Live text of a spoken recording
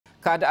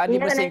keadaan di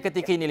Mersing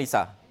ketika ini,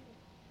 Lisa?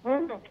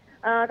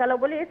 Kalau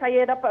boleh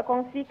saya dapat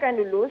kongsikan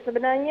dulu.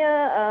 Sebenarnya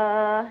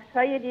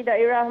saya di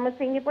daerah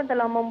Mersing ni pun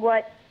telah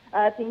membuat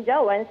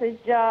tinjauan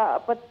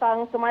sejak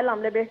petang semalam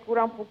lebih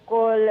kurang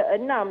pukul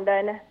 6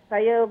 dan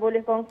saya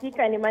boleh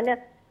kongsikan di mana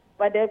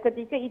pada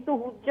ketika itu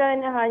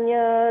hujan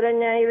hanya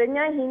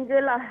renyai-renyai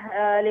hinggalah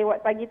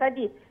lewat pagi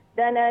tadi.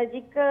 Dan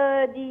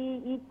jika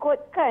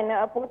diikutkan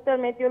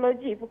portal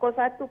meteorologi pukul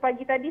 1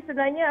 pagi tadi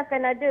sebenarnya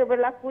akan ada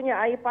berlakunya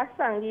air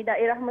pasang di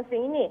daerah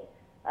Mersing ini.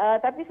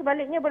 Tapi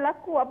sebaliknya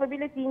berlaku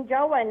apabila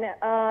tinjauan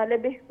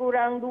lebih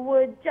kurang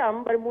 2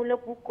 jam bermula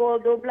pukul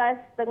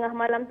 12.30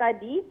 malam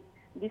tadi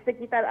di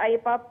sekitar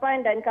air papan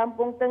dan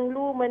kampung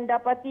Tenglu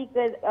mendapati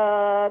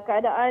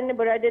keadaan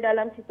berada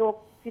dalam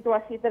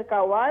situasi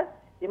terkawal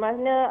di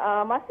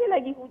mana masih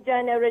lagi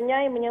hujan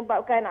renyai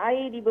menyebabkan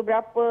air di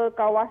beberapa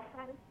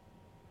kawasan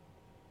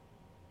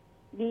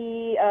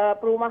di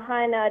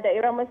perumahan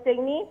daerah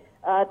Mersing ni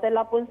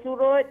telah pun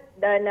surut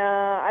dan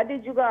ada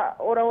juga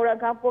orang-orang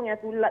kampung yang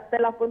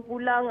telah pun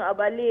pulang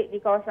balik di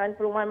kawasan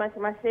perumahan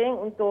masing-masing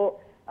untuk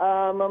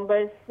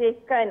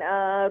membersihkan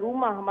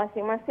rumah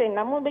masing-masing.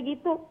 Namun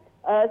begitu,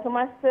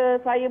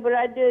 semasa saya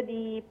berada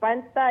di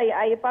pantai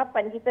air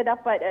papan, kita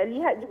dapat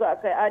lihat juga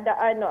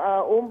keadaan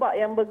ombak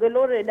yang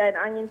bergelora dan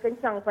angin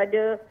kencang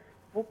pada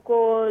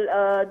pukul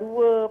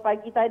 2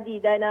 pagi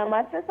tadi. Dan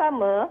masa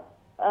sama,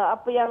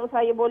 apa yang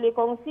saya boleh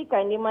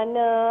kongsikan di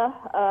mana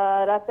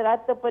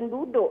rata-rata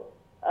penduduk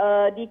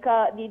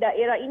di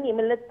daerah ini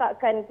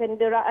meletakkan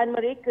kenderaan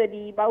mereka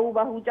di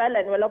bahu-bahu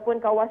jalan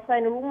walaupun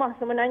kawasan rumah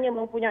sebenarnya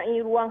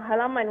mempunyai ruang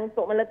halaman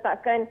untuk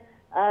meletakkan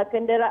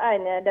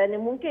kenderaan dan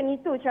mungkin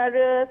itu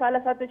salah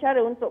satu cara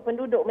untuk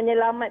penduduk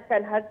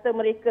menyelamatkan harta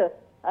mereka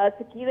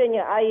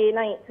sekiranya air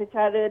naik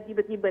secara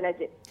tiba-tiba,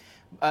 Najib.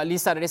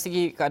 Lisa, dari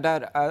segi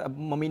kadar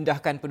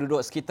memindahkan penduduk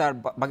sekitar,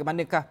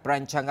 bagaimanakah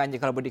perancangannya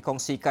kalau boleh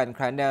dikongsikan?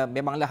 Kerana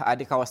memanglah ada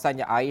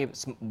kawasan yang air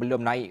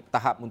belum naik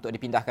tahap untuk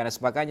dipindahkan dan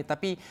sebagainya,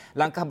 tapi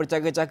langkah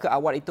berjaga-jaga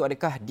awal itu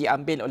adakah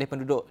diambil oleh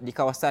penduduk di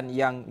kawasan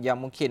yang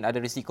mungkin ada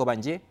risiko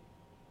banjir?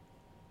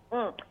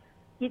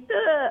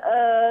 Kita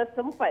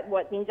sempat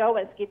buat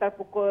tinjauan sekitar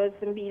pukul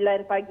 9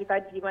 pagi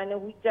tadi di mana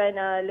hujan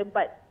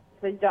lebat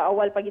sejak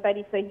awal pagi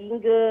tadi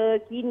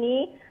sehingga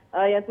kini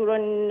yang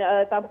turun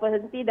tanpa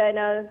henti dan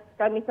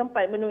kami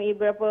sempat menemui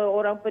beberapa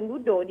orang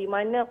penduduk di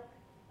mana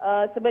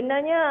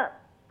sebenarnya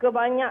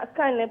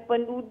kebanyakan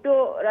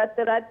penduduk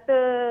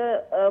rata-rata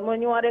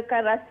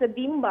menyuarakan rasa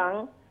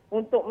bimbang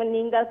untuk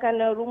meninggalkan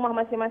rumah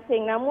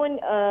masing-masing.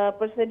 Namun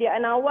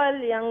persediaan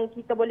awal yang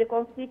kita boleh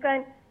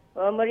kongsikan,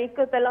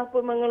 mereka telah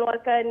pun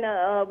mengeluarkan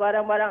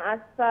barang-barang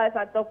asas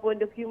ataupun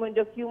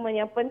dokumen-dokumen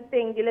yang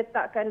penting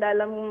diletakkan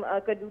dalam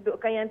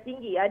kedudukan yang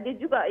tinggi. Ada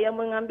juga yang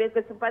mengambil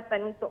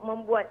kesempatan untuk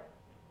membuat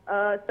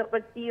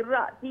seperti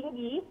rak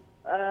tinggi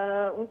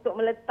untuk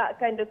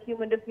meletakkan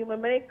dokumen-dokumen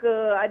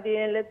mereka. Ada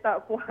yang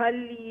letak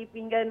kuali,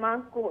 pinggan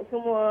mangkuk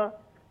semua.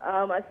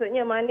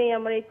 Maksudnya mana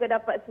yang mereka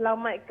dapat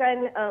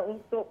selamatkan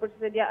untuk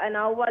persediaan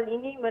awal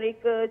ini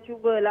mereka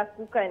cuba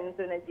lakukan,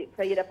 Tuan Najib.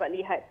 Saya dapat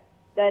lihat.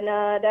 Dan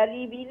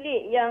dari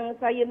bilik yang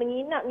saya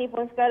menginap ni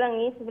pun sekarang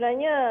ni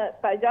sebenarnya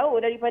tak jauh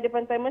daripada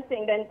pantai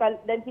Mersing dan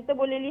kita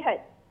boleh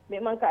lihat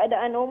memang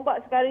keadaan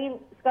ombak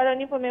sekarang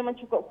ni pun memang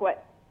cukup kuat.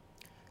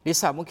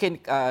 Lisa, mungkin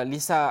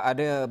Lisa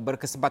ada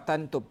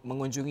berkesempatan untuk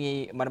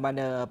mengunjungi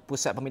mana-mana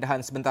pusat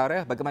pemindahan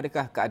sementara.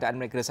 Bagaimanakah keadaan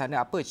mereka di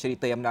sana? Apa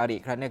cerita yang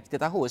menarik? Kerana kita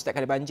tahu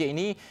setiap kali banjir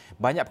ini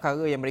banyak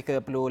perkara yang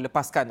mereka perlu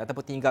lepaskan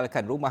ataupun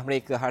tinggalkan. Rumah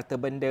mereka, harta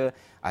benda.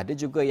 Ada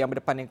juga yang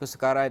berdepan dengan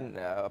kesukaran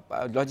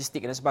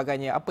logistik dan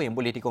sebagainya. Apa yang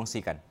boleh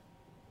dikongsikan?